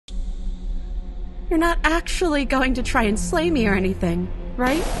You're not actually going to try and slay me or anything,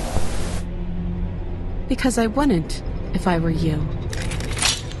 right? Because I wouldn't if I were you.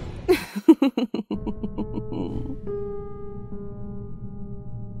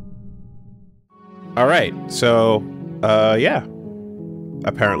 All right, so, yeah.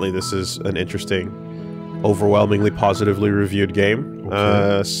 Apparently this is an interesting, overwhelmingly positively reviewed game.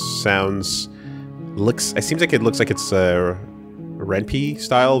 Okay. It seems like it looks like it's a Ren'Py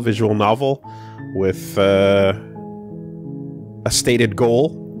style visual novel with a stated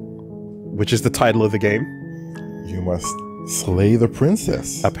goal, which is the title of the game. You must slay the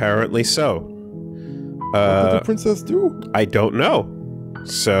princess. Apparently so. What did the princess do? I don't know.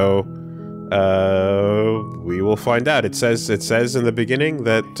 So, we will find out. It says in the beginning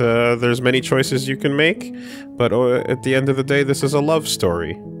that there's many choices you can make, but at the end of the day, this is a love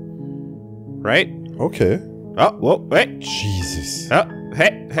story. Right? Okay. Oh, whoa, wait. Jesus. Oh,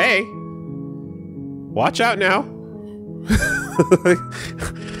 hey. Watch out now.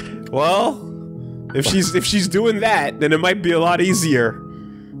 Well, if she's doing that, then it might be a lot easier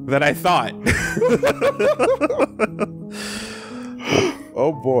than I thought.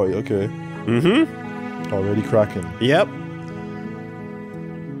 Oh boy, okay. Mm-hmm. Already cracking. Yep.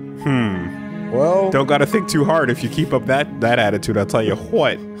 Well, Don't gotta think too hard if you keep up that attitude, I'll tell you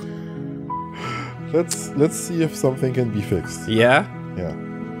what. let's see if something can be fixed. Yeah? Yeah.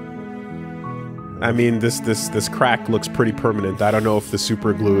 I mean, this crack looks pretty permanent. I don't know if the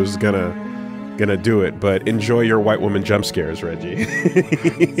super glue is gonna do it, but enjoy your white woman jump scares, Reggie.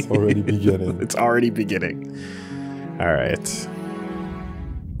 It's already beginning. It's already beginning. All right.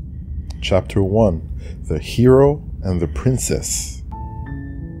 Chapter 1. The Hero and the Princess.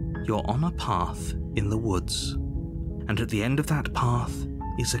 You're on a path in the woods, and at the end of that path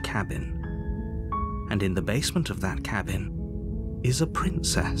is a cabin. And in the basement of that cabin is a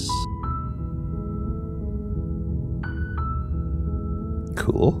princess.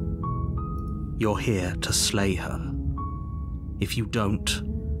 Cool. You're here to slay her. If you don't,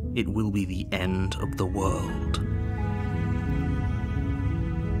 it will be the end of the world.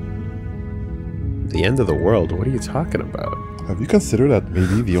 The end of the world? What are you talking about? Have you considered that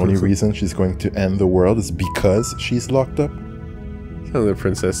maybe the only reason she's going to end the world is because she's locked up? The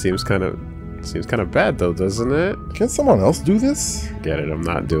princess seems kind of bad though, doesn't it? Can someone else do this? Get it, I'm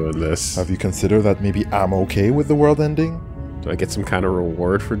not doing this. Have you considered that maybe I'm okay with the world ending? Do I get some kind of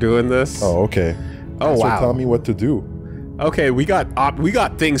reward for doing this? Oh, okay. Oh, So wow. tell me what to do. Okay, we got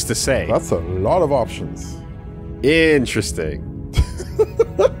things to say. That's a lot of options. Interesting.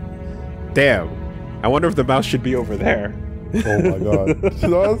 Damn. I wonder if the mouse should be over there. Oh my god.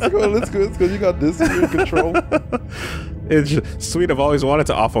 No, let's go. You got this in control. It's sweet. I've always wanted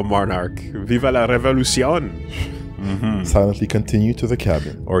to off a monarch. Viva la revolution. Silently continue to the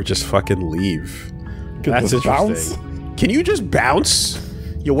cabin. Or just fucking leave. Can That's just interesting. Can you just bounce?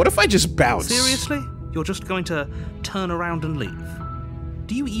 Yo, what if I just bounce? Seriously? You're just going to turn around and leave?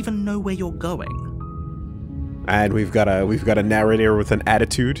 Do you even know where you're going? And we've got a narrator with an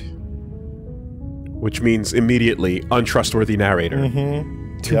attitude, which means immediately untrustworthy narrator.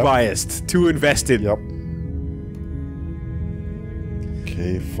 Too biased, too invested. Yep.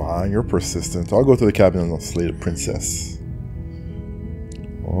 Okay, fine. You're persistent. I'll go to the cabin and I'll slay the princess.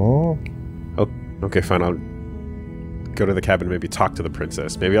 Oh. Okay, fine. I'll go to the cabin, maybe talk to the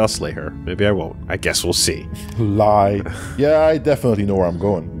princess. Maybe I'll slay her. Maybe I won't. I guess we'll see. Lie. Yeah, I definitely know where I'm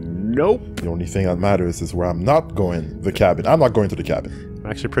going. Nope. The only thing that matters is where I'm not going. The cabin. I'm not going to the cabin.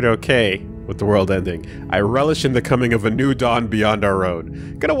 I'm actually pretty okay with the world ending. I relish in the coming of a new dawn beyond our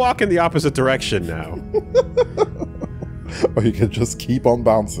road. Gonna walk in the opposite direction now. Or you can just keep on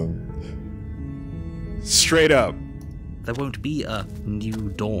bouncing. Straight up. There won't be a new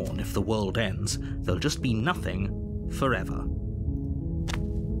dawn if the world ends. There'll just be nothing forever.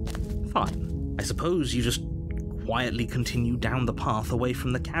 Fine. I suppose you just quietly continue down the path away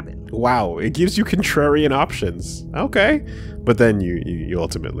from the cabin. Wow, it gives you contrarian options. Okay. But then you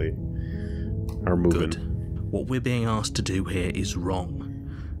ultimately are moving. Good. What we're being asked to do here is wrong.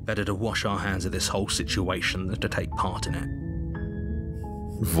 Better to wash our hands of this whole situation than to take part in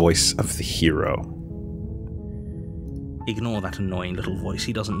it. Voice of the hero. Ignore that annoying little voice.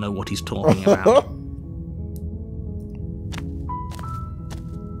 He doesn't know what he's talking about.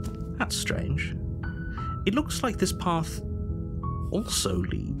 That's strange. It looks like this path also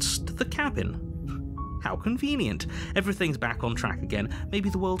leads to the cabin. How convenient. Everything's back on track again. Maybe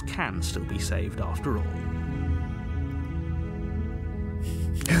the world can still be saved after all.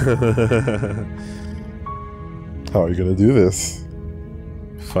 How are you gonna do this?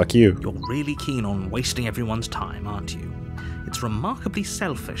 Fuck you. You're really keen on wasting everyone's time, aren't you? It's remarkably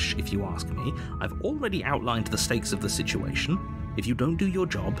selfish, if you ask me. I've already outlined the stakes of the situation. If you don't do your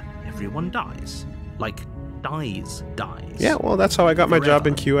job, everyone dies. Like, dies. Yeah, well, that's how I got my Forever. job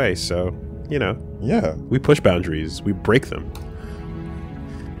in QA, so, you know. Yeah, We push boundaries. We break them.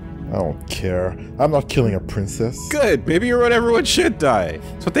 I don't care. I'm not killing a princess. Good. Maybe you're what everyone should die.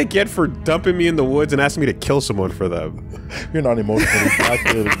 That's what they get for dumping me in the woods and asking me to kill someone for them. You're not emotionally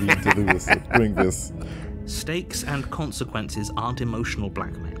calculating me to do this, doing this. Stakes and consequences aren't emotional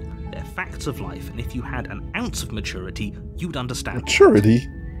blackmail. They're facts of life, and if you had an ounce of maturity, you'd understand. Maturity?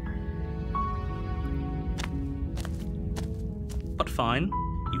 But fine,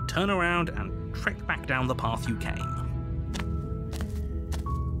 you turn around and trek back down the path you came.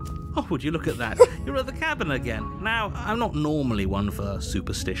 Oh, would you look at that? You're at the cabin again. Now, I'm not normally one for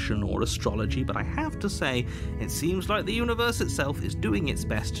superstition or astrology, but I have to say, it seems like the universe itself is doing its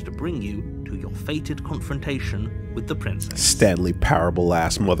best to bring you to your fated confrontation with the princess. Stanley Parable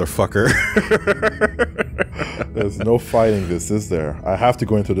ass motherfucker. There's no fighting this, is there? I have to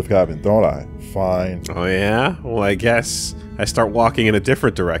go into the cabin, don't I? Fine. Oh yeah? Well, I guess I start walking in a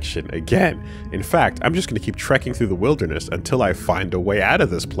different direction again. In fact, I'm just going to keep trekking through the wilderness until I find a way out of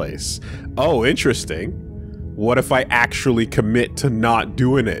this place. Oh, interesting. What if I actually commit to not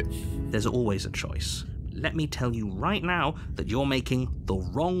doing it? There's always a choice. Let me tell you right now that you're making the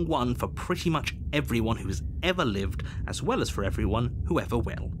wrong one for pretty much everyone who has ever lived, as well as for everyone who ever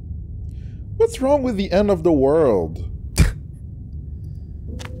will. What's wrong with the end of the world?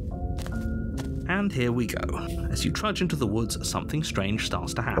 And here we go. As you trudge into the woods, something strange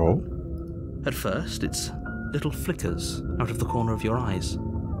starts to happen. Oh? At first, it's little flickers out of the corner of your eyes.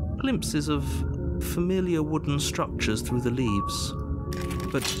 Glimpses of familiar wooden structures through the leaves.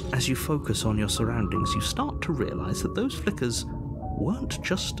 But as you focus on your surroundings, you start to realize that those flickers weren't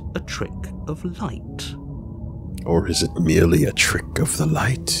just a trick of light. Or is it merely a trick of the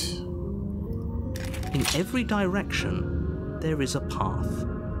light? In every direction, there is a path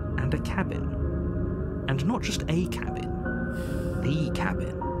and a cabin. And not just a cabin, the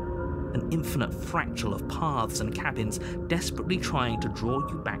cabin. An infinite fractal of paths and cabins desperately trying to draw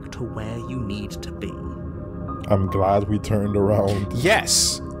you back to where you need to be. I'm glad we turned around.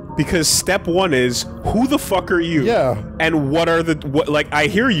 Yes, because step one is, who the fuck are you? Yeah. And what are like, I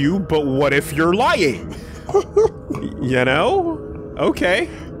hear you, but what if you're lying? You know? Okay.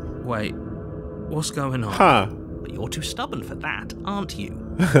 Wait, what's going on? Huh. But you're too stubborn for that, aren't you?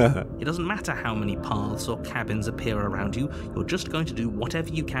 It doesn't matter how many paths or cabins appear around you, you're just going to do whatever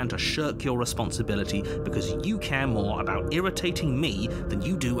you can to shirk your responsibility because you care more about irritating me than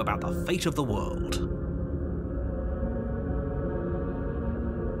you do about the fate of the world.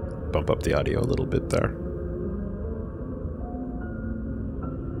 Bump up the audio a little bit there.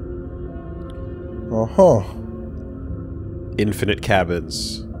 Uh-huh. Infinite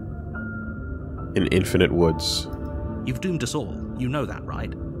cabins. In infinite woods. You've doomed us all, you know that, right?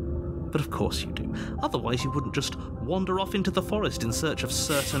 But of course you do. Otherwise you wouldn't just wander off into the forest in search of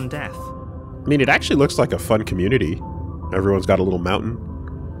certain death. I mean, it actually looks like a fun community. Everyone's got a little mountain.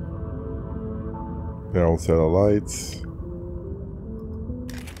 Their own set of lights.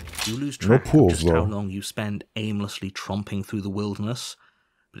 You lose track pools, of just how though. long you spend aimlessly tromping through the wilderness.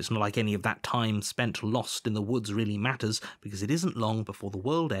 But it's not like any of that time spent lost in the woods really matters, because it isn't long before the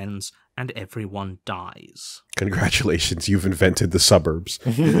world ends and everyone dies. Congratulations, you've invented the suburbs.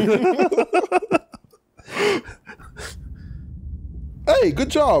 Hey, good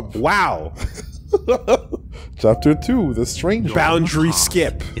job! Wow. Chapter 2, The Strange You're on a Boundary path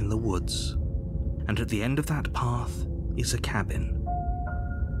skip. in the woods. And at the end of that path is a cabin.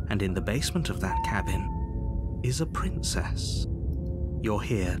 And in the basement of that cabin is a princess. You're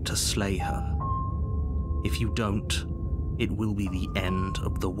here to slay her. If you don't, it will be the end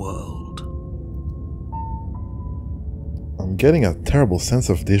of the world. I'm getting a terrible sense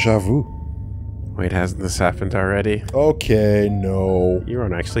of deja vu. Wait, hasn't this happened already? Okay, no. You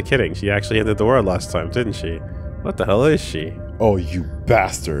weren't actually kidding. She actually ended the world last time, didn't she? What the hell is she? Oh, you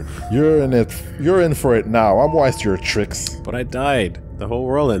bastard. You're in for it now. I'm wise to your tricks. But I died. The whole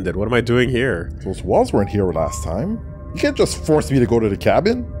world ended. What am I doing here? Those walls weren't here last time. You can't just force me to go to the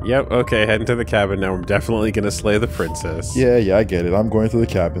cabin. Yep, okay, heading to the cabin now. I'm definitely gonna slay the princess. Yeah, I get it. I'm going to the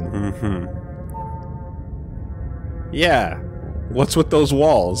cabin. Mm-hmm. Yeah. What's with those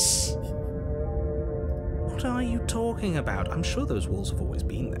walls? What are you talking about? I'm sure those walls have always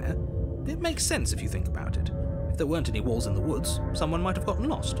been there. It makes sense if you think about it. If there weren't any walls in the woods, someone might have gotten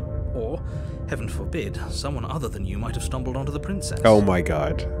lost. Or, heaven forbid, someone other than you might have stumbled onto the princess. Oh my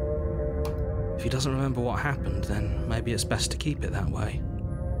god. If he doesn't remember what happened, then maybe it's best to keep it that way.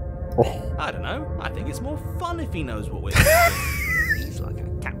 Oh. I don't know. I think it's more fun if he knows what we're thinking. He's like a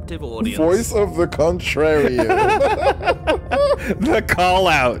captive audience. Voice of the contrary. The call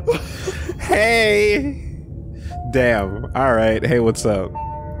out. Hey. Damn. All right. Hey, what's up?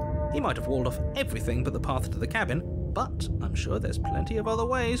 He might have walled off everything but the path to the cabin, but I'm sure there's plenty of other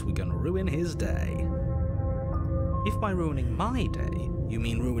ways we can ruin his day. If by ruining my day, you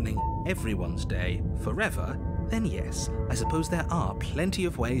mean ruining everyone's day forever, then yes, I suppose there are plenty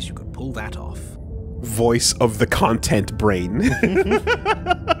of ways you could pull that off. Voice of the content brain.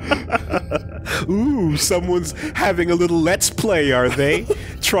 Ooh, someone's having a little let's play, are they?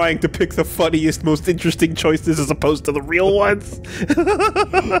 Trying to pick the funniest, most interesting choices as opposed to the real ones?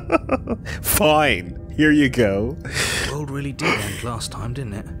 Fine, here you go. The world really did end last time,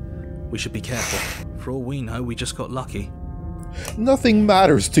 didn't it? We should be careful. For all we know, we just got lucky. Nothing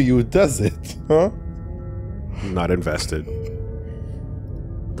matters to you, does it? Huh? Not invested.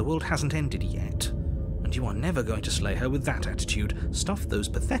 The world hasn't ended yet, and you are never going to slay her with that attitude. Stuff those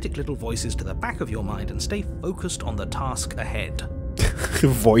pathetic little voices to the back of your mind and stay focused on the task ahead.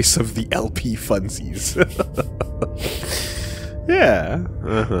 Voice of the LP funsies. Yeah.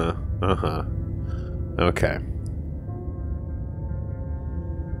 Uh-huh. Uh-huh. Okay.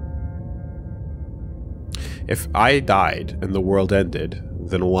 If I died and the world ended,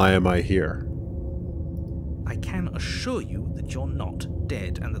 then why am I here? I can assure you that you're not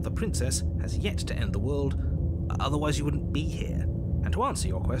dead and that the princess has yet to end the world, otherwise you wouldn't be here. And to answer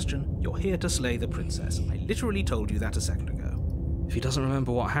your question, you're here to slay the princess. I literally told you that a second ago. If he doesn't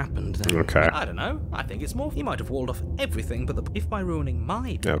remember what happened, then... Okay. I don't know. I think it's more... He might have walled off everything, but if by ruining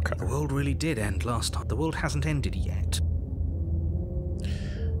my day, Okay. the world really did end last time. The world hasn't ended yet.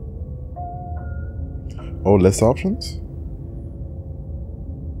 Oh, less options?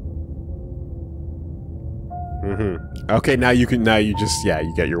 Mm-hmm. Okay, now you can, you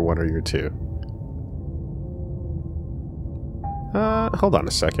get your one or your two. Hold on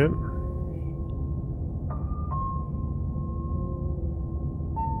a second.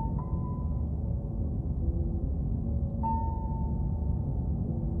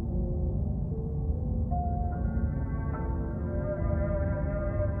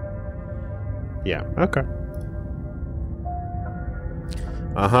 Yeah, okay.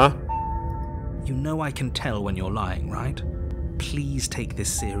 Uh-huh. You know I can tell when you're lying, right? Please take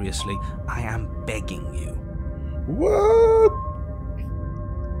this seriously. I am begging you. What?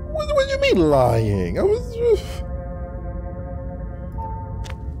 What do you mean lying? I was just...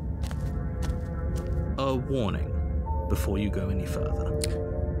 A warning before you go any further.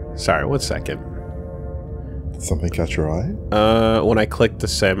 Sorry, 1 second. Did something catch your eye? When I clicked the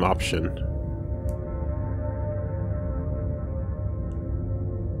same option.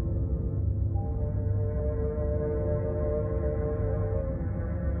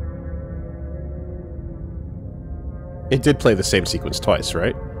 It did play the same sequence twice,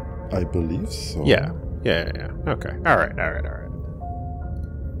 right? I believe so. Yeah. Yeah. Okay. Alright.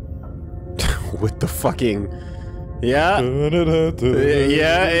 With the fucking... Yeah.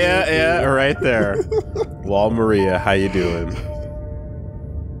 Yeah, right there. Wall Maria, how you doing?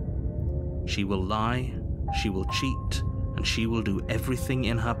 She will lie, she will cheat, and she will do everything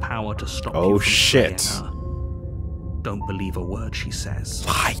in her power to stop you Oh, from shit. slaying her. Don't believe a word she says.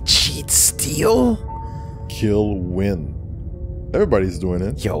 Lie, cheat, steal? Kill, win. Everybody's doing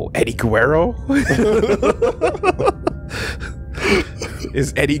it. Yo, Eddie Guerrero?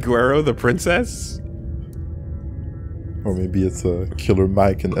 Is Eddie Guerrero the princess? Or maybe it's a Killer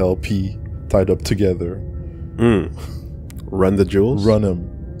Mike and LP tied up together. Run the jewels? Run him.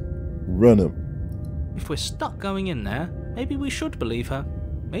 Run him. If we're stuck going in there, maybe we should believe her.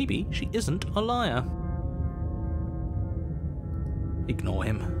 Maybe she isn't a liar. Ignore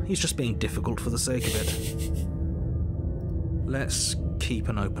him. He's just being difficult for the sake of it. Let's keep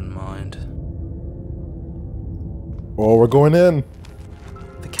an open mind. Oh, we're going in.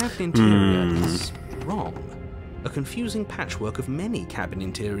 The cabin interior is wrong. A confusing patchwork of many cabin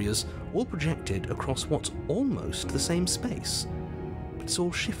interiors, all projected across what's almost the same space. But it's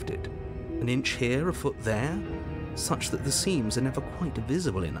all shifted. An inch here, a foot there, such that the seams are never quite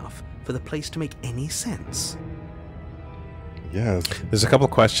visible enough for the place to make any sense. Yeah. There's a couple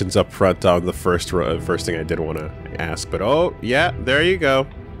questions up front on the first thing I did want to ask, but oh, yeah, there you go.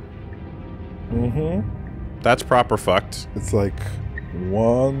 Mm-hmm. That's proper fucked. It's like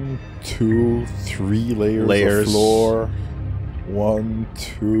 1, 2, 3 layers of floor. 1,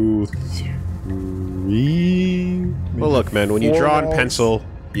 2, 3. Well, look, man, when you draw in walls. pencil,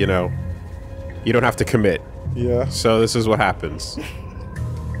 you know, you don't have to commit. Yeah. So this is what happens.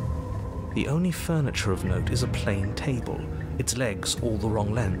 The only furniture of note is a plain table. its legs all the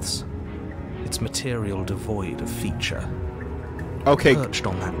wrong lengths, its material devoid of feature. Okay, Perched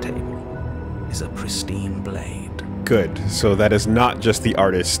on that table is a pristine blade. good. So that is not just the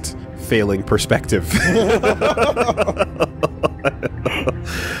artist failing perspective.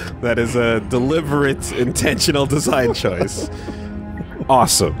 That is a deliberate, intentional design choice.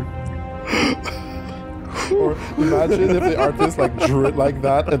 Awesome. Or imagine if the artist like drew it like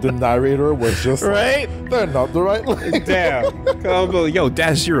that and the narrator was just Right? like, they're not the right line. Damn. Combo. Yo,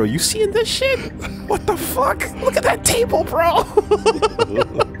 Dash Zero, you seeing this shit? What the fuck? Look at that table, bro.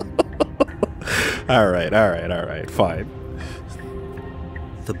 Alright, fine.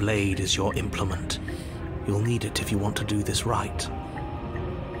 The blade is your implement. You'll need it if you want to do this right.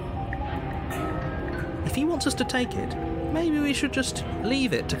 If he wants us to take it, maybe we should just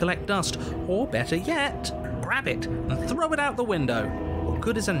leave it to collect dust. Or better yet, grab it and throw it out the window. What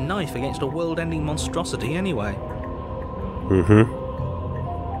good is a knife against a world-ending monstrosity anyway?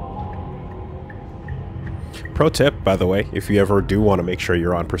 Pro tip, by the way, if you ever do want to make sure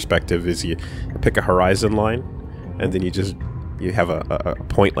you're on perspective, is you pick a horizon line, and then you have a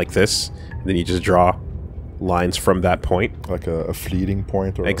point like this, and then you just draw lines from that point. Like a fleeting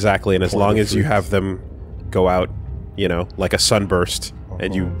point or Exactly, and as long as you have them go out, you know, like a sunburst,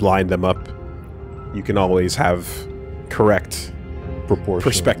 and you line them up, you can always have correct proportion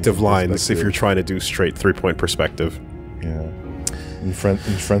perspective lines if you're trying to do straight 3-point perspective. Yeah. In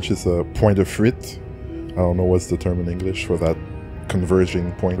French it's a point de fuite. I don't know what's the term in English for that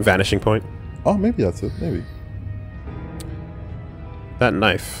converging point. Vanishing point. Oh, maybe that's it. Maybe. That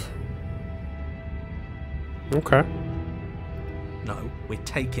knife. Okay. No, we're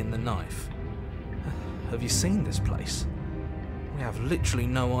taking the knife. Have you seen this place? We have literally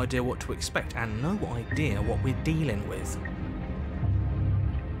no idea what to expect and no idea what we're dealing with.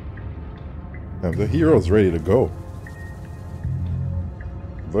 And the hero's ready to go.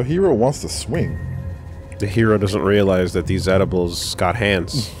 The hero wants to swing. The hero doesn't realize that these edibles got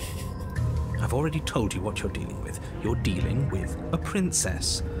hands. I've already told you what you're dealing with. You're dealing with a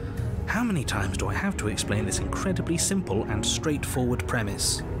princess. How many times do I have to explain this incredibly simple and straightforward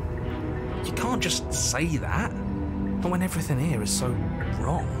premise? You can't just say that, and when everything here is so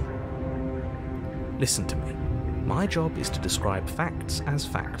wrong. Listen to me. My job is to describe facts as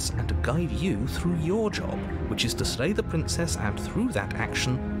facts and to guide you through your job, which is to slay the princess and through that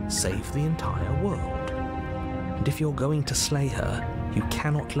action, save the entire world. And if you're going to slay her, you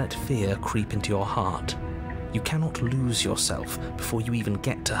cannot let fear creep into your heart. You cannot lose yourself before you even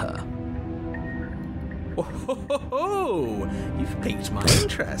get to her. Oh, ho, ho, ho. You've piqued my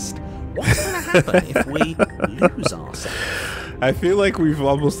interest. What's going to happen if we lose ourselves? I feel like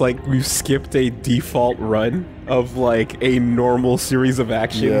we've skipped a default run of like a normal series of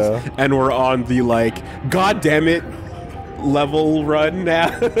actions, and we're on the like, god damn it level run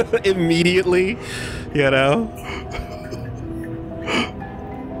now immediately, you know?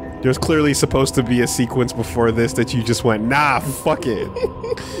 There's clearly supposed to be a sequence before this that you just went, nah, fuck it.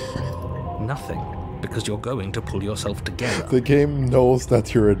 Nothing, because you're going to pull yourself together. The game knows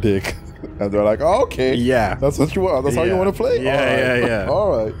that you're a dick. And they're like, oh, okay. Yeah. That's what you want. That's how you want to play? Yeah, yeah.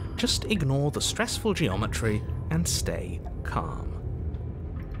 All right. Just ignore the stressful geometry and stay calm.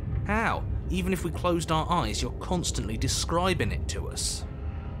 How? Even if we closed our eyes, you're constantly describing it to us.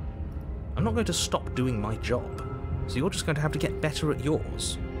 I'm not going to stop doing my job, so you're just going to have to get better at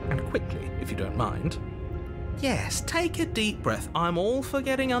yours. And quickly, if you don't mind. Yes, take a deep breath. I'm all for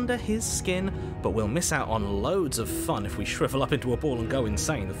getting under his skin, but we'll miss out on loads of fun if we shrivel up into a ball and go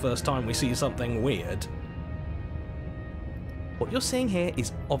insane the first time we see something weird. What you're seeing here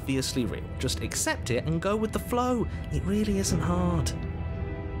is obviously real. Just accept it and go with the flow. It really isn't hard.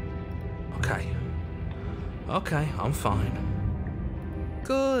 Okay, I'm fine.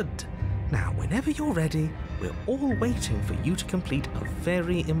 Good. Now, whenever you're ready, we're all waiting for you to complete a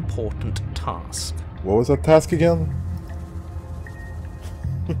very important task. What was that task again?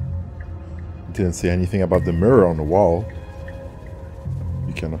 Didn't say anything about the mirror on the wall.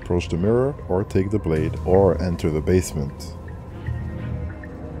 You can approach the mirror, or take the blade, or enter the basement.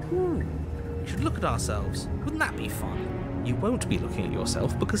 We should look at ourselves. Wouldn't that be fun? You won't be looking at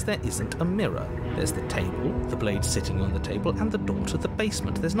yourself because there isn't a mirror. There's the table, the blade sitting on the table, and the door to the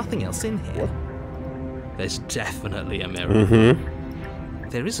basement. There's nothing else in here. What? There's definitely a mirror.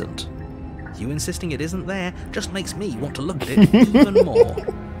 There isn't. You insisting it isn't there just makes me want to look at it even more.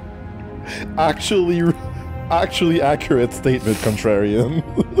 Actually accurate statement, contrarian.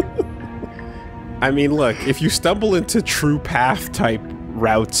 I mean, look, if you stumble into true path type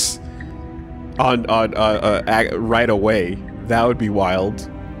routes on right away, that would be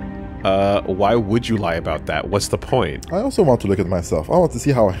wild. Why would you lie about that? What's the point? I also want to look at myself. I want to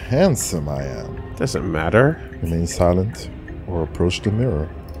see how handsome I am. Doesn't matter. Remain silent or approach the mirror.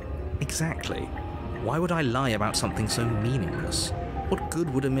 Exactly. Why would I lie about something so meaningless? What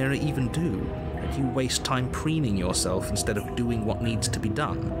good would a mirror even do? If you waste time preening yourself instead of doing what needs to be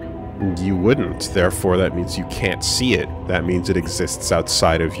done. You wouldn't. Therefore, that means you can't see it. That means it exists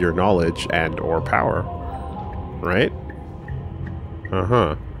outside of your knowledge and or power. Right?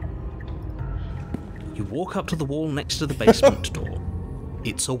 Uh-huh. You walk up to the wall next to the basement door.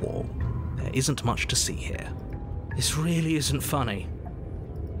 It's a wall. There isn't much to see here. This really isn't funny.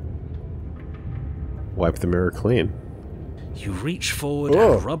 Wipe the mirror clean. You reach forward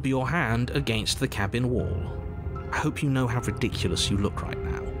and rub your hand against the cabin wall. I hope you know how ridiculous you look right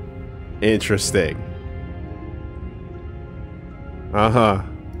now. Interesting. Uh-huh.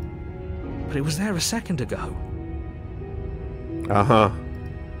 But it was there a second ago. Uh-huh.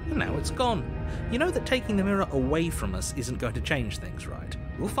 And now it's gone. You know that taking the mirror away from us isn't going to change things, right?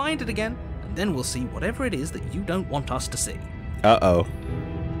 We'll find it again, and then we'll see whatever it is that you don't want us to see. Uh-oh.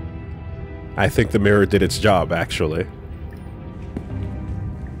 I think the mirror did its job, actually.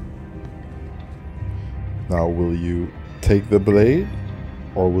 Now, will you take the blade,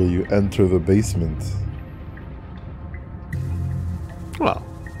 or will you enter the basement? Well,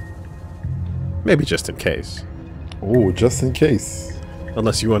 maybe just in case. Oh, just in case.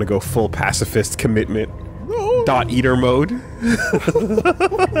 Unless you want to go full pacifist commitment. No. Dot eater mode.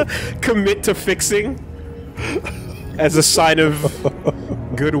 Commit to fixing. As a sign of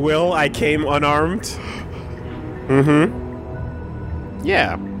goodwill, I came unarmed. Mm-hmm.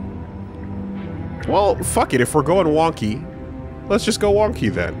 Yeah. Well, fuck it. If we're going wonky, let's just go wonky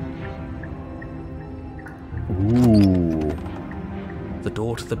then. Ooh. The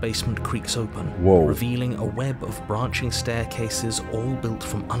door to the basement creaks open, Whoa. revealing a web of branching staircases all built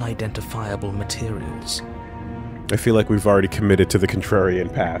from unidentifiable materials. I feel like we've already committed to the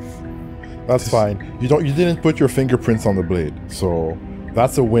contrarian path. That's fine. You didn't put your fingerprints on the blade, so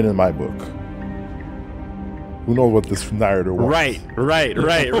that's a win in my book. Who knows what this narrator wants?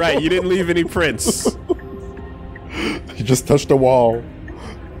 Right. You didn't leave any prints. You just touched the wall.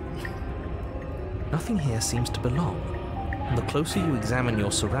 Nothing here seems to belong. And the closer you examine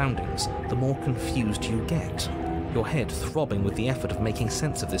your surroundings, the more confused you get. Your head throbbing with the effort of making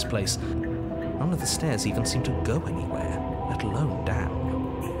sense of this place. None of the stairs even seem to go anywhere, let alone down.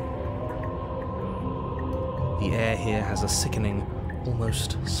 The air here has a sickening,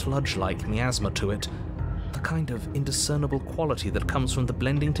 almost sludge-like miasma to it. The kind of indiscernible quality that comes from the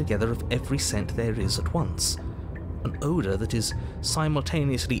blending together of every scent there is at once. An odour that is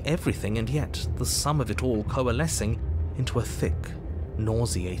simultaneously everything and yet the sum of it all coalescing into a thick,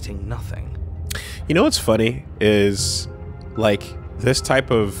 nauseating nothing. You know what's funny is, like, this type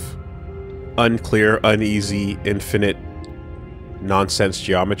of unclear, uneasy, infinite nonsense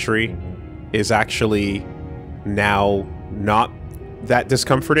geometry is actually now not that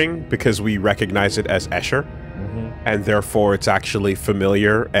discomforting because we recognize it as Escher, and therefore it's actually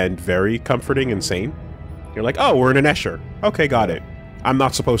familiar and very comforting and sane. You're like, oh, we're in an Escher. Okay, got it. I'm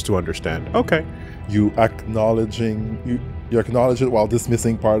not supposed to understand. Okay. You acknowledge it while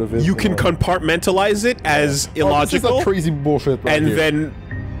dismissing part of it. You can compartmentalize it as illogical. This is a crazy bullshit right and here. then,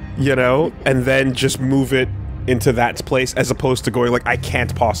 you know, and then just move it into that place as opposed to going like, I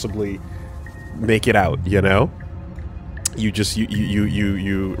can't possibly make it out, you know? You just,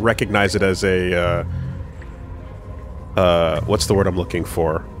 you recognize it as a, what's the word I'm looking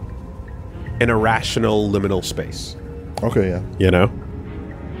for? An irrational liminal space. Okay, yeah. You know?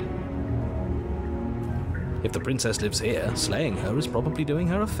 If the princess lives here, slaying her is probably doing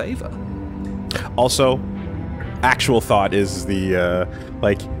her a favor. Also, actual thought is the,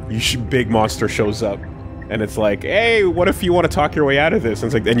 like, big monster shows up, and it's like, hey, what if you want to talk your way out of this? And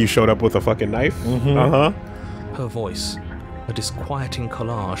it's like, then you showed up with a fucking knife? Uh-huh. Her voice, a disquieting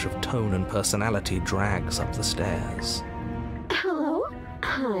collage of tone and personality, drags up the stairs. Hello?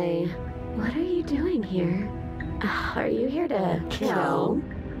 Hi. What are you doing here? Are you here to kill?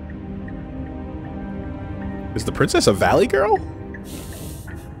 Is the princess a valley girl?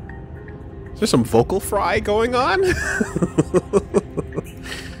 Is there some vocal fry going on?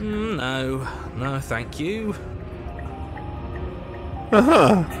 No, thank you.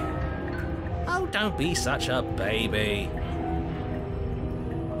 Uh-huh. Oh, don't be such a baby.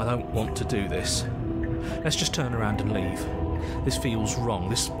 I don't want to do this. Let's just turn around and leave. This feels wrong.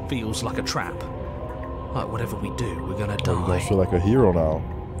 This feels like a trap. Like whatever we do, we're gonna Oh, you die. don't feel like a hero now.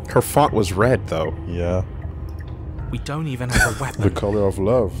 Her font was red, though. Yeah. We don't even have a weapon. The color of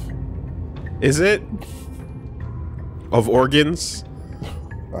love. Is it? Of organs?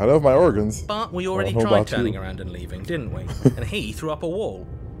 I love my organs. But we I already don't know tried about turning you. around and leaving, didn't we? And he threw up a wall.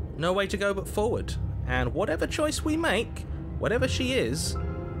 No way to go but forward. And whatever choice we make, whatever she is,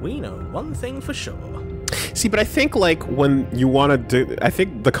 we know one thing for sure. See, but I think, like, when you want to do... I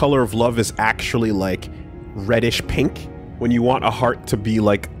think the color of love is actually, like, reddish pink. When you want a heart to be,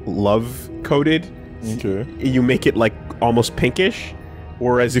 like, love-coated, Okay. you make it, like, almost pinkish.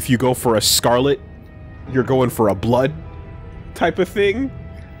 Whereas if you go for a scarlet, you're going for a blood type of thing.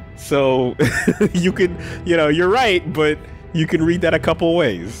 So, you can... You know, you're right, but you can read that a couple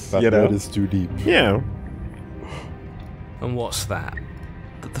ways, That you know? word is too deep. Yeah. And what's that?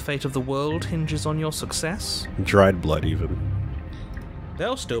 That the fate of the world hinges on your success? Dried blood, even.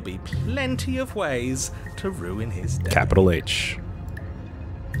 There'll still be plenty of ways to ruin his day. Capital H.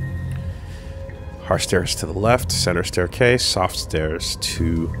 Hard stairs to the left, center staircase, soft stairs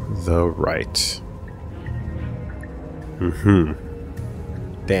to the right.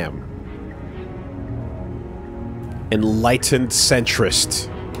 Damn. Enlightened centrist.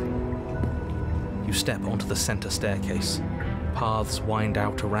 You step onto the center staircase. Paths wind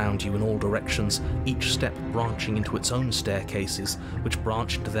out around you in all directions, each step branching into its own staircases, which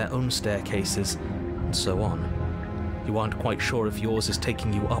branch into their own staircases, and so on. You aren't quite sure if yours is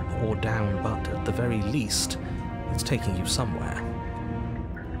taking you up or down, but at the very least, it's taking you somewhere.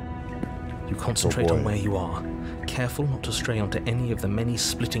 You concentrate on where you are, careful not to stray onto any of the many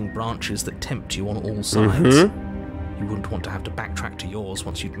splitting branches that tempt you on all sides. You wouldn't want to have to backtrack to yours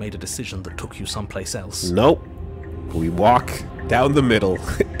once you'd made a decision that took you someplace else. Nope. We walk down the middle.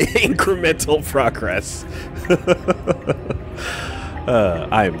 Incremental progress.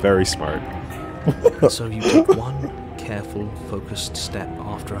 I am very smart. So you take one careful, focused step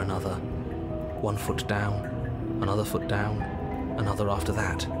after another. One foot down, another foot down, another after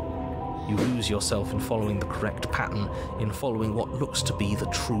that. You lose yourself in following the correct pattern, in following what looks to be the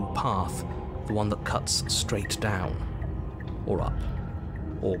true path, the one that cuts straight down, or up,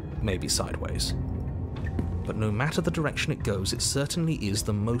 or maybe sideways. But no matter the direction it goes, it certainly is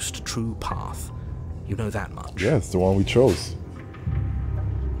the most true path. You know that much. Yeah, it's the one we chose.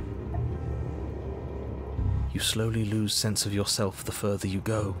 You slowly lose sense of yourself the further you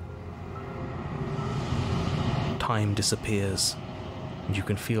go. Time disappears, and you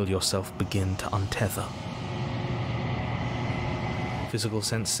can feel yourself begin to untether. Physical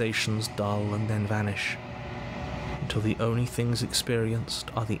sensations dull and then vanish, until the only things experienced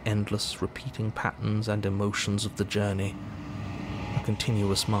are the endless repeating patterns and emotions of the journey, a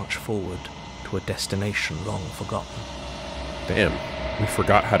continuous march forward to a destination long forgotten. Damn. We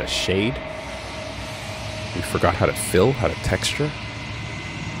forgot how to shade. We forgot how to fill, how to texture.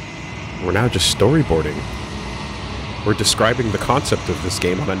 We're now just storyboarding. We're describing the concept of this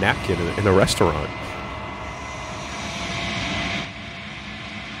game on a napkin in a restaurant.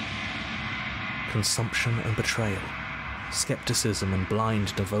 Consumption and betrayal, skepticism and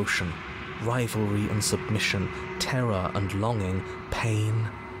blind devotion, rivalry and submission, terror and longing, pain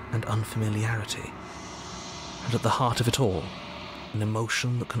and unfamiliarity. And at the heart of it all, an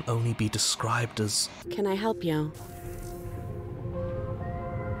emotion that can only be described as... Can I help you?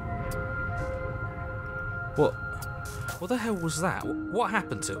 What the hell was that? What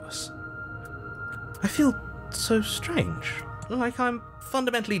happened to us? I feel so strange. Like I'm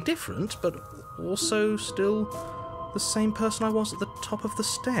fundamentally different, but also still the same person I was at the top of the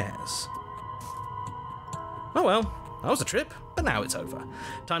stairs. Oh well, that was a trip, but now it's over.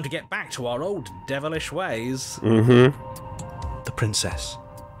 Time to get back to our old devilish ways. The princess,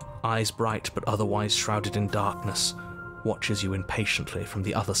 eyes bright but otherwise shrouded in darkness, watches you impatiently from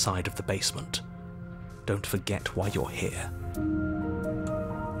the other side of the basement. Don't forget why you're here.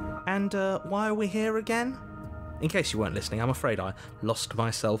 And why are we here again? In case you weren't listening, I'm afraid I lost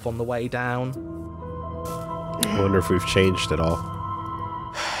myself on the way down. I wonder if we've changed at all.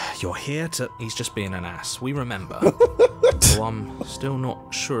 You're here to... He's just being an ass. We remember. So I'm still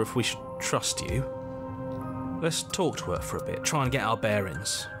not sure if we should trust you. Let's talk to her for a bit, try and get our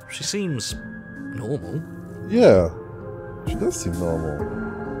bearings. She seems normal. Yeah, she does seem normal.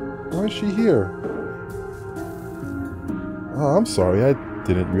 Why is she here? Oh, I'm sorry, I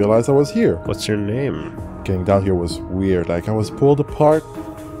didn't realize I was here. What's your name? Getting down here was weird, like I was pulled apart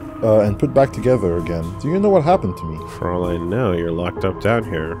and put back together again. Do you know what happened to me? For all I know, you're locked up down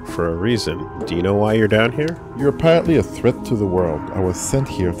here for a reason. Do you know why you're down here? You're apparently a threat to the world. I was sent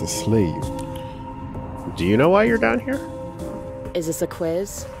here to slay you. Do you know why you're down here? Is this a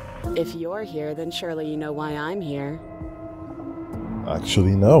quiz? If you're here, then surely you know why I'm here.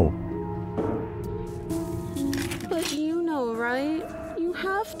 Actually, no. But you know, right? You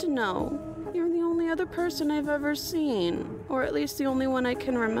have to know. You're the only other person I've ever seen, or at least the only one I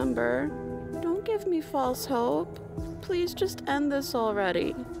can remember. Don't give me false hope. Please just end this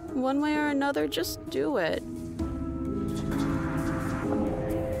already. One way or another, just do it.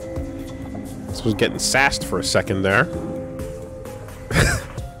 This was getting sassed for a second there.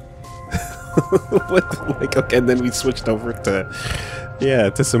 Like, okay, and then we switched over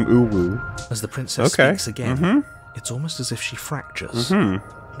to some ooh-woo. As the princess speaks again, it's almost as if she fractures.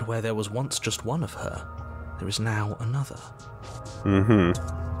 And where there was once just one of her, there is now another.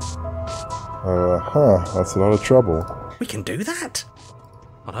 That's a lot of trouble. We can do that?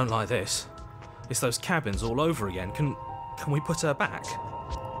 I don't like this. It's those cabins all over again. Can we put her back?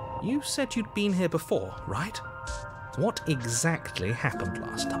 You said you'd been here before, right? What exactly happened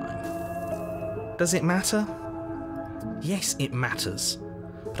last time? Does it matter? Yes, it matters.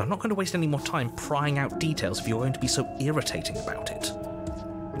 But I'm not going to waste any more time prying out details if you're going to be so irritating about it.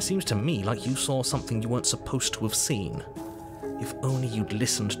 It seems to me like you saw something you weren't supposed to have seen. If only you'd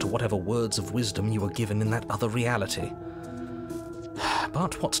listened to whatever words of wisdom you were given in that other reality.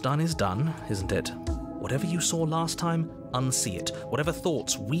 But what's done is done, isn't it? Whatever you saw last time, unsee it. Whatever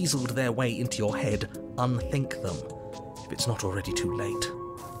thoughts weaseled their way into your head, unthink them. If it's not already too late.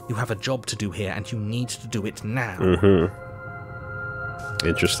 You have a job to do here, and you need to do it now.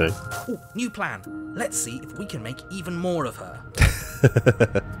 Interesting. Ooh, new plan. Let's see if we can make even more of her.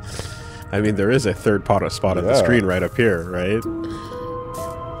 I mean, there is a third spot on the screen right up here, right?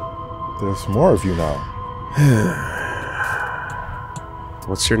 There's more of you now.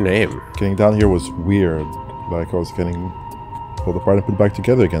 What's your name? Getting down here was weird. Like I was getting pulled apart and put back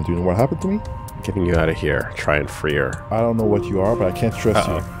together again. Do you know what happened to me? Getting you out of here. Try and free her. I don't know what you are, but I can't trust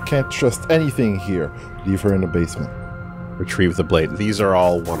you. Can't trust anything here. Leave her in the basement. Retrieve the blade. These are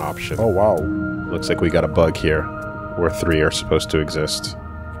all one option. Oh, wow. Looks like we got a bug here, where 3 are supposed to exist.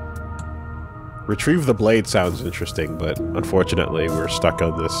 Retrieve the blade sounds interesting, but unfortunately we're stuck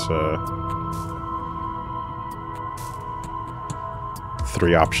on this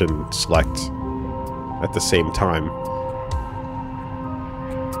 3-option select at the same time.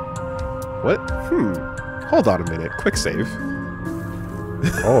 What? Hold on a minute. Quick save.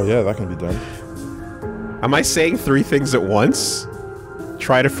 Oh, yeah, that can be done. Am I saying 3 things at once?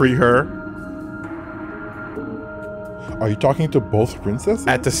 Try to free her. Are you talking to both princesses?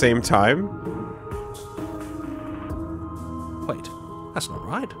 At the same time? Wait, that's not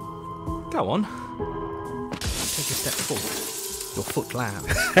right. Go on. Take a step forward. Your foot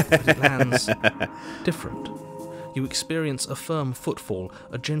lands, but it lands different. You experience a firm footfall,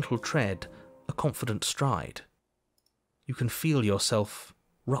 a gentle tread, a confident stride. You can feel yourself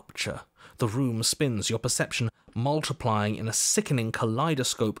rupture. The room spins, your perception multiplying in a sickening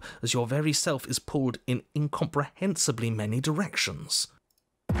kaleidoscope as your very self is pulled in incomprehensibly many directions.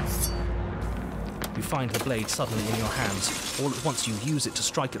 You find the blade suddenly in your hands. All at once you use it to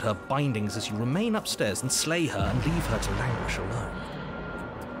strike at her bindings as you remain upstairs and slay her and leave her to languish alone.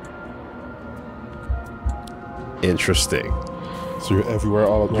 Interesting. So you're everywhere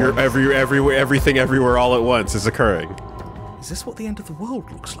all at once? You're everywhere, everything everywhere all at once is occurring. Is this what the end of the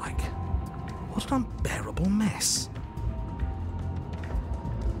world looks like? What an unbearable mess.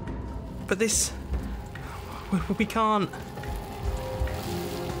 But this... we can't...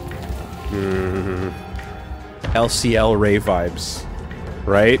 LCL Ray vibes,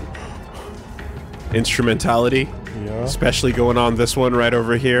 right? Instrumentality, Yeah. especially going on this one right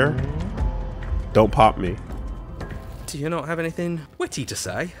over here. Don't pop me. Do you not have anything witty to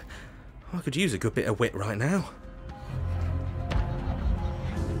say? I could use a good bit of wit right now.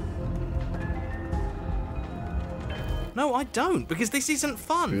 No, I don't, because this isn't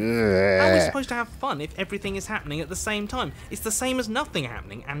fun. How are we supposed to have fun if everything is happening at the same time? It's the same as nothing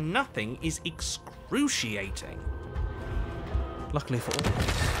happening, and nothing is excruciating. Luckily for all,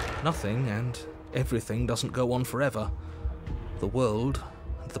 nothing and everything doesn't go on forever. The world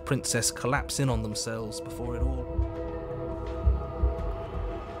and the princess collapse in on themselves before it all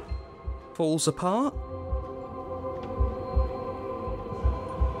falls apart.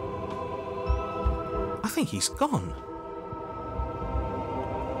 I think he's gone.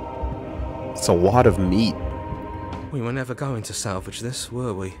 It's a lot of meat. We were never going to salvage this,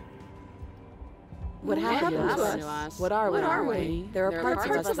 were we? What happened to us? What are we? There are parts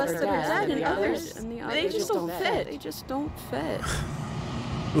of us that are dead, and others, they just don't fit. They just don't fit.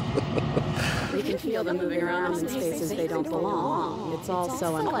 We can feel them moving around in spaces they don't belong. It's all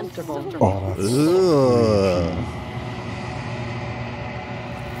so uncomfortable. Oh,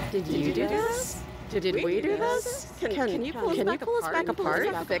 that's... Did you do this? Did we do this? Can you pull us back apart?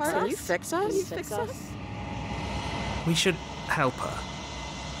 Can you fix us? We should help her.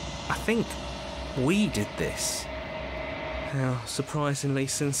 I think We did this. How surprisingly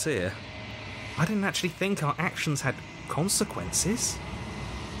sincere. I didn't actually think our actions had consequences.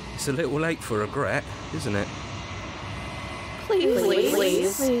 It's a little late for regret, isn't it?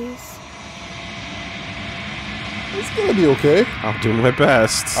 Please. It's gonna be okay. I'll do my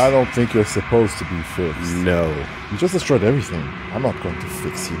best. I don't think you're supposed to be fixed. No. You just destroyed everything. I'm not going to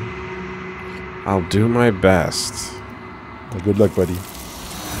fix you. I'll do my best. Well, good luck, buddy.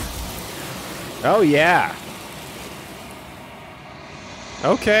 Oh, yeah.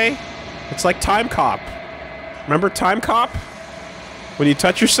 Okay. It's like Time Cop. Remember Time Cop? When you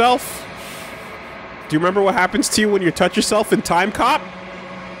touch yourself? Do you remember what happens to you when you touch yourself in Time Cop?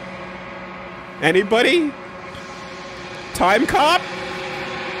 Anybody? Time Cop?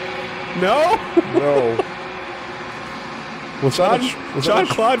 No? No. Was that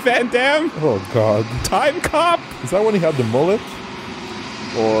Jean-Claude Van Damme? Oh, God. Time Cop? Is that when he had the mullet?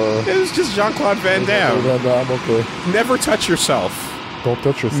 Or... It was just Jean-Claude Van Damme. Van Damme, okay. Never touch yourself. Don't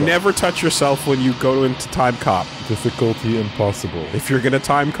touch yourself. Never touch yourself when you go into Time Cop. Difficulty impossible. If you're gonna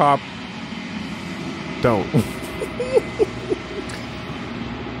Time Cop, don't.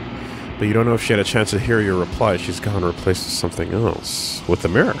 But you don't know if she had a chance to hear your reply. She's gone, replaced with something else. With the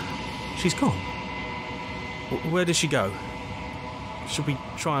mirror. She's gone. Where did she go? Should we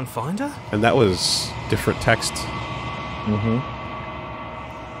try and find her? And that was different text. Mm-hmm.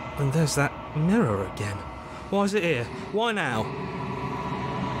 And there's that mirror again. Why is it here? Why now?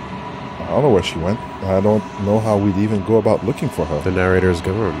 I don't know where she went. I don't know how we'd even go about looking for her. The narrator's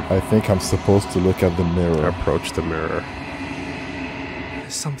gone. I think I'm supposed to look at the mirror. Approach the mirror.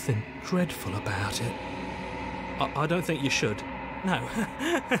 There's something dreadful about it. I don't think you should. No.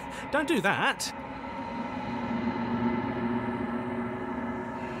 Don't do that.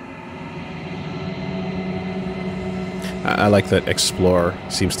 I like that explore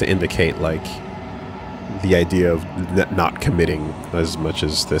seems to indicate, like, the idea of not committing as much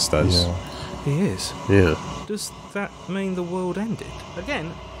as this does. Yeah. He is. Yeah. Does that mean the world ended?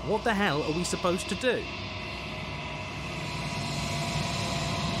 Again, what the hell are we supposed to do?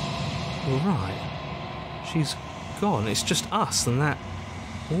 You're right. She's gone. It's just us and that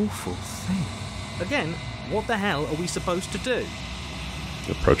awful thing. Again, what the hell are we supposed to do?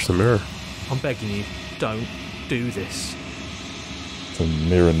 Approach the mirror. I'm begging you, don't do this. The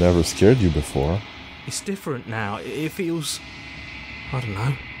mirror never scared you before. It's different now. It feels... I don't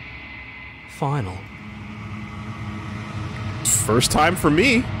know. Final. First time for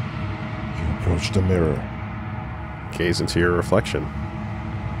me. You approach the mirror. Gaze into your reflection.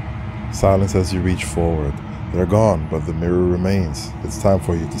 Silence as you reach forward. They're gone, but the mirror remains. It's time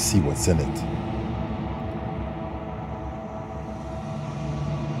for you to see what's in it.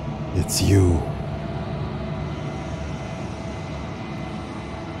 It's you.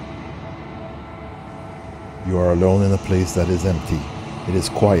 You are alone in a place that is empty. It is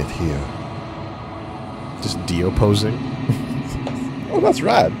quiet here. Just deopposing. Oh, that's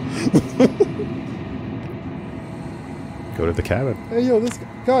rad. Go to the cabin. Hey, yo, this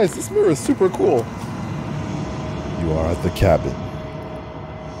mirror is super cool. You are at the cabin.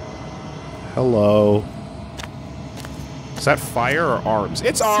 Hello. Is that fire or arms?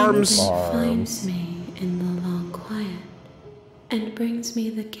 It's arms! Finds me in the long quiet and brings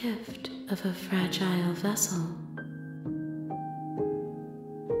me the gift of a fragile vessel.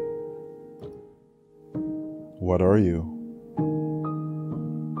 What are you?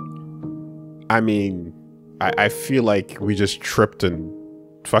 I mean, I feel like we just tripped and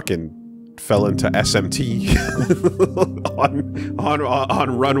fucking fell into SMT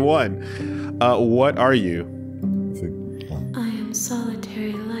on run one. What are you? I am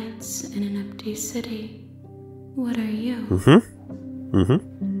solitary lights in an empty city. What are you?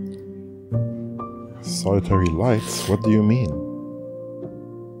 Solitary lights? What do you mean?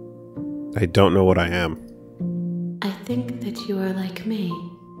 I don't know what I am. I think that you are like me.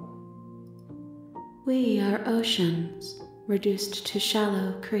 We are oceans, reduced to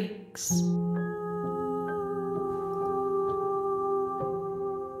shallow creeks.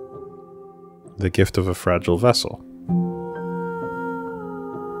 The gift of a fragile vessel.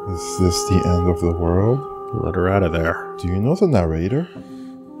 Is this the end of the world? Let her out of there. Do you know the narrator?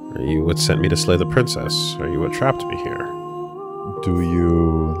 Are you what sent me to slay the princess? Are you what trapped me here? Do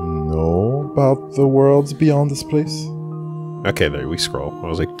you know about the worlds beyond this place? Okay, there we scroll. I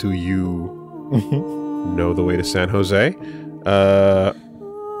was like, do you know the way to San Jose? Are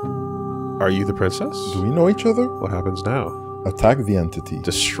you the princess? Do we know each other? What happens now? Attack the entity.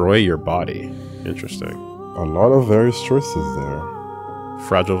 Destroy your body. Interesting. A lot of various choices there.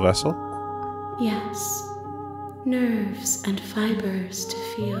 Fragile vessel? Yes, nerves and fibers to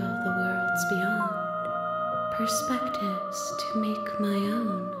feel the worlds beyond. perspectives to make my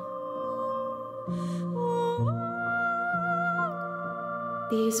own.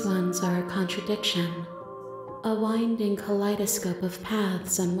 These ones are a contradiction, a winding kaleidoscope of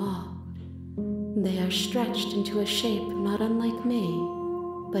paths and walk. They are stretched into a shape not unlike me,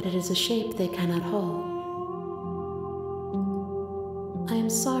 but it is a shape they cannot hold. I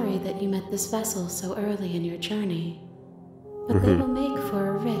am sorry that you met this vessel so early in your journey, but they will make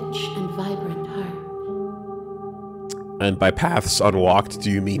for a rich and vibrant heart. And by paths unwalked,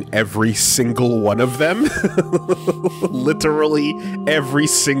 do you mean every single one of them? Literally every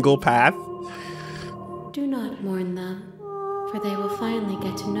single path? Do not mourn them, for they will finally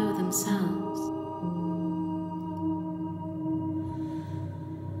get to know themselves.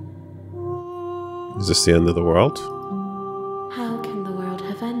 Is this the end of the world? How can the world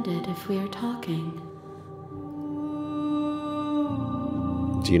have ended if we are talking?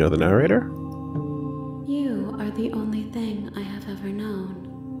 Do you know the narrator? You are the only thing I have ever known.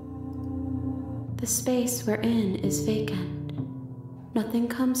 The space we're in is vacant. Nothing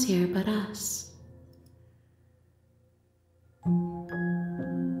comes here but us.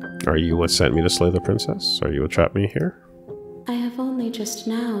 Are you what sent me to slay the princess? Are you what trapped me here? I have only just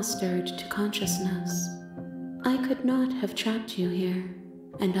now stirred to consciousness. I could not have trapped you here,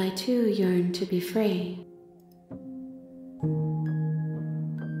 and I too yearn to be free.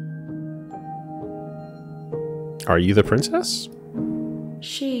 Are you the princess?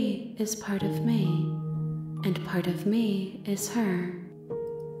 She is part of me, and part of me is her.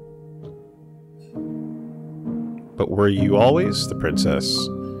 But were you always the princess?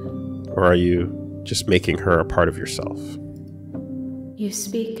 Or are you just making her a part of yourself? You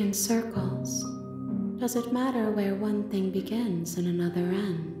speak in circles. Does it matter where one thing begins and another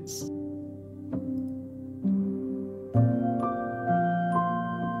ends?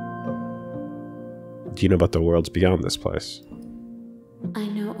 Do you know about the worlds beyond this place? I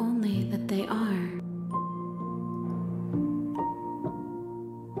know only that they are.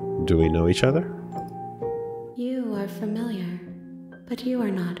 Do we know each other? You are familiar, but you are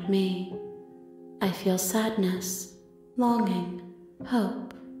not me. I feel sadness, longing,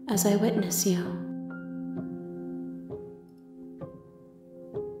 hope as I witness you.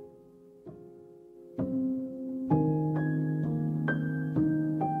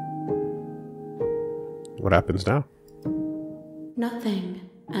 What happens now? Nothing,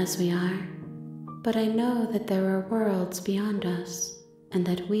 as we are. But I know that there are worlds beyond us, and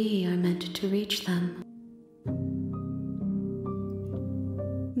that we are meant to reach them.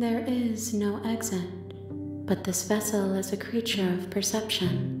 There is no exit, but this vessel is a creature of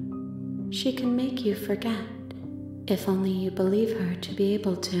perception. She can make you forget, if only you believe her to be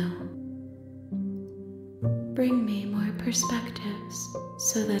able to. Bring me more perspectives,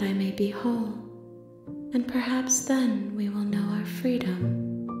 so that I may be whole. And perhaps then we will know our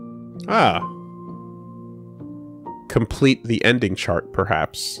freedom. Ah. Complete the ending chart,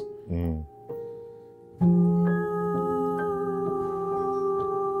 perhaps.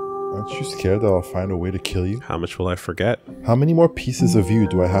 Aren't you scared that I'll find a way to kill you? How much will I forget? How many more pieces of you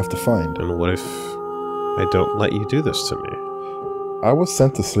do I have to find? And what if I don't let you do this to me? I was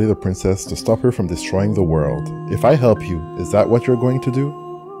sent to slay the princess to stop her from destroying the world. If I help you, is that what you're going to do?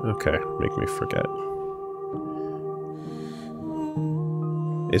 Okay, make me forget.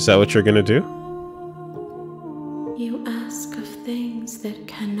 Is that what you're gonna do? You ask of things that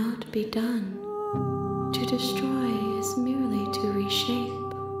cannot be done. To destroy is merely to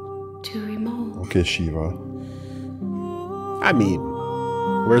reshape, to remold. Okay, Shiva. I mean,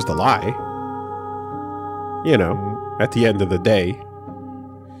 where's the lie? You know, at the end of the day.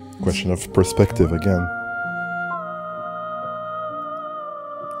 Question of perspective again.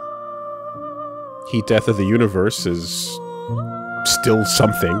 Heat death of the universe is still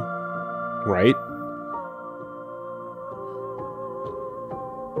something, right?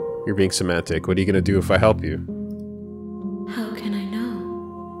 You're being semantic. What are you gonna do if I help you? How can I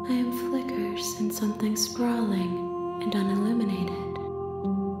know? I am flickers in something sprawling and unilluminated.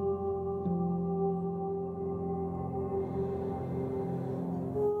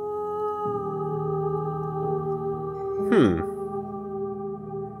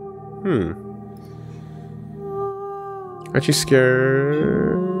 Aren't you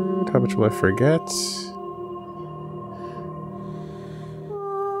scared? How much will I forget?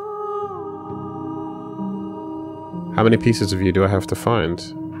 How many pieces of you do I have to find?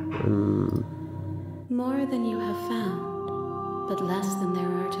 More than you have found, but less than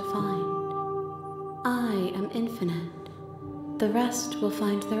there are to find. I am infinite. The rest will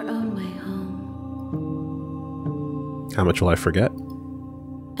find their own way home. How much will I forget?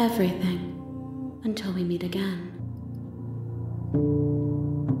 Everything. until we meet again.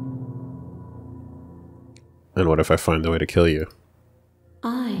 And what if I find the way to kill you?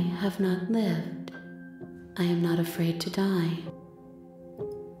 I have not lived. I am not afraid to die.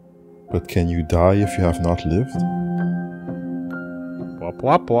 But can you die if you have not lived? Wop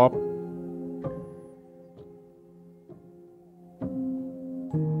wop wop.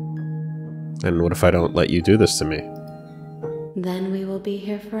 And what if I don't let you do this to me? Then we will be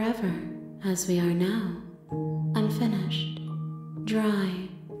here forever, as we are now. Unfinished, dry,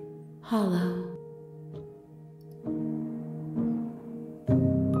 hollow.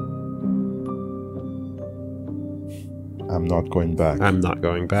 I'm not going back. I'm not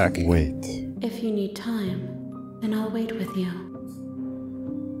going back. Wait. If you need time, then I'll wait with you.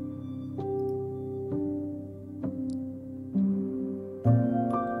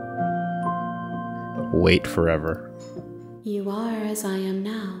 Wait forever. You are as I am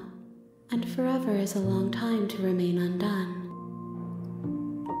now, and forever is a long time to remain undone.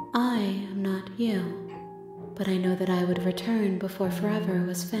 I am not you, but I know that I would return before forever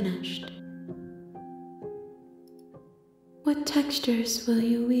was finished. What textures will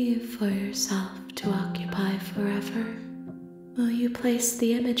you weave for yourself to occupy forever? Will you place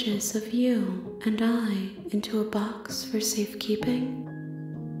the images of you and I into a box for safekeeping?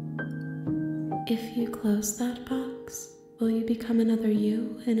 If you close that box, will you become another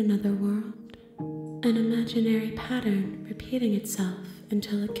you in another world? An imaginary pattern repeating itself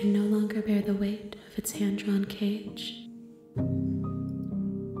until it can no longer bear the weight of its hand-drawn cage?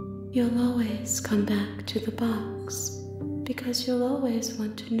 You'll always come back to the box, because you'll always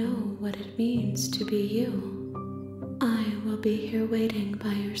want to know what it means to be you. I will be here waiting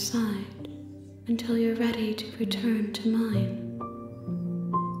by your side until you're ready to return to mine.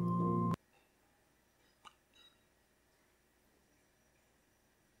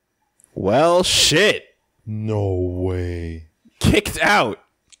 Well, shit. No way. Kicked out.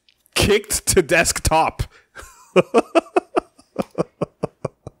 Kicked to desktop.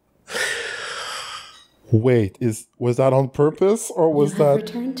 Wait, was that on purpose or was You have that?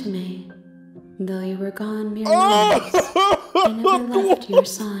 returned to me, though you were gone mere moments. I never left your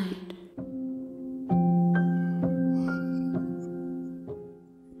side.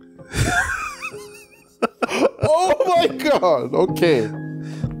 Oh my god! Okay.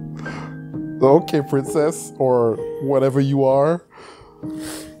 Okay, princess, or whatever you are.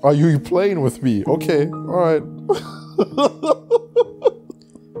 Are you playing with me? Okay, alright.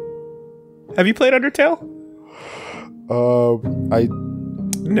 Have you played Undertale?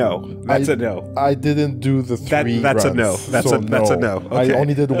 No. That's a no. I didn't do the three That's runs, a no. That's a no. Okay. I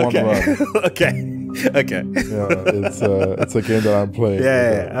only did one okay. run. Okay. Okay. Yeah, it's a game that I'm playing.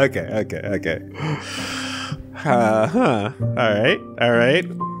 Yeah. Okay. All right.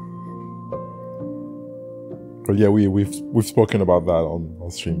 But yeah, we've spoken about that on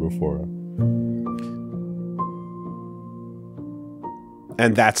stream before.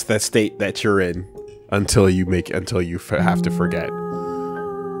 And that's the state that you're in until you have to forget.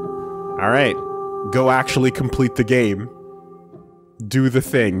 All right, go actually complete the game, do the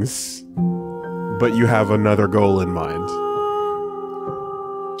things, but you have another goal in mind.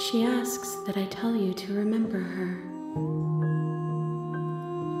 She asks that I tell you to remember her.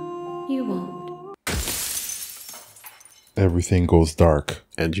 You won't. Everything goes dark.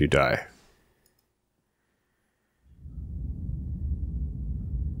 And you die.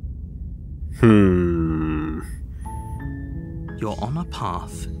 You're on a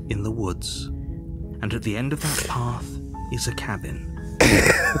path in the woods, and at the end of that path is a cabin.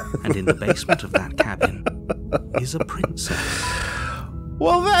 And in the basement of that cabin is a princess.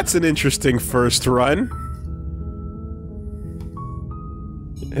 Well, that's an interesting first run.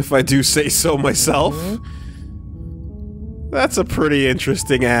 If I do say so myself. That's a pretty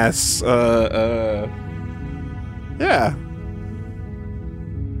interesting ass, yeah.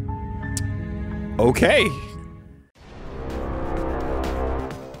 Okay.